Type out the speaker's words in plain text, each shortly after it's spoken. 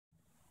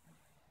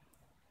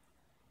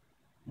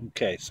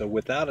Okay, so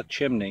without a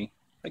chimney,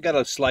 I got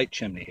a slight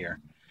chimney here,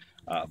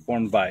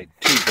 formed by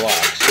 2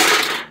 blocks.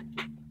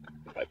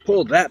 If I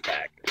pull that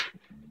back,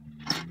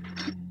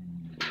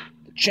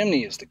 the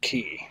chimney is the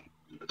key.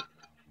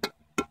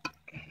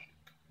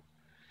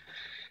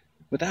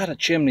 Without a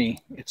chimney,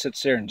 it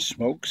sits there and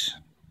smokes.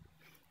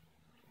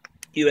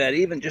 You add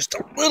even just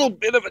a little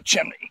bit of a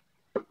chimney,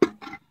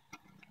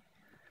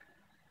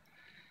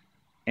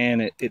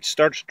 and it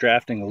starts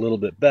drafting a little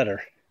bit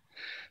better.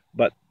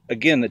 But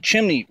again, the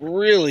chimney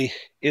really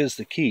is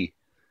the key.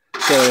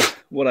 So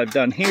what I've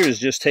done here is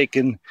just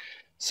taken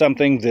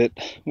something that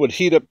would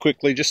heat up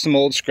quickly, just some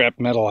old scrap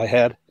metal I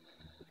had,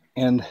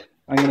 and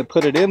I'm going to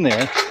put it in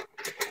there,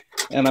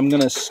 and I'm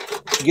going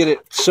to get it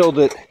so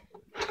that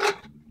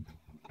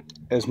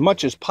as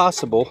much as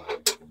possible,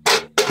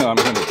 I'm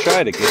going to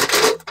try to get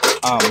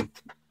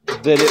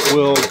that it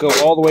will go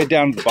all the way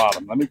down to the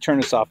bottom. Let me turn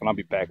this off and I'll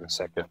be back in a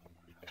second.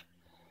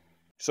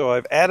 So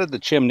I've added the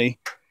chimney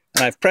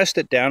and I've pressed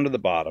it down to the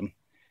bottom,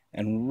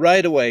 and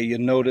right away you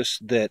notice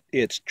that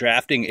it's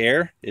drafting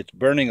air. It's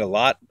burning a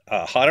lot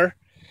hotter,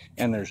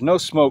 and there's no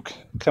smoke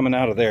coming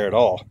out of there at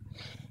all.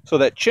 So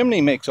that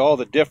chimney makes all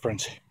the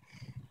difference.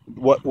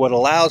 What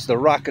allows the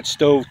rocket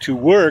stove to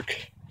work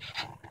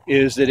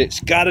is that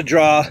it's got to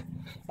draw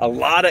a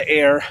lot of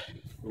air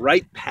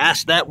right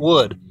past that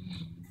wood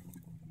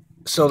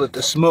so that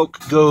the smoke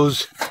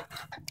goes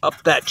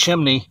up that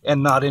chimney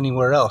and not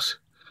anywhere else.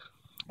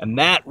 And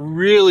that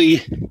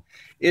really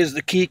is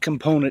the key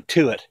component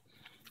to it.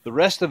 The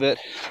rest of it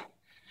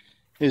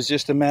is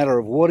just a matter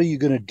of what are you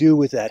going to do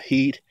with that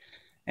heat,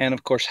 and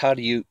of course how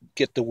do you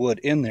get the wood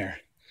in there.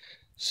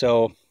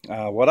 So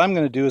what I'm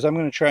going to do is I'm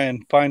going to try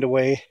and find a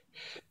way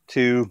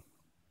to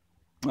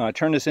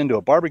turn this into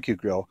a barbecue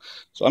grill.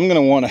 So I'm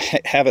going to want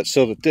to have it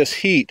so that this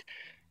heat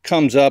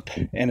comes up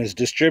and is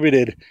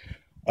distributed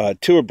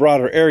to a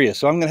broader area.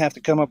 So I'm going to have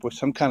to come up with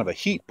some kind of a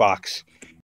heat box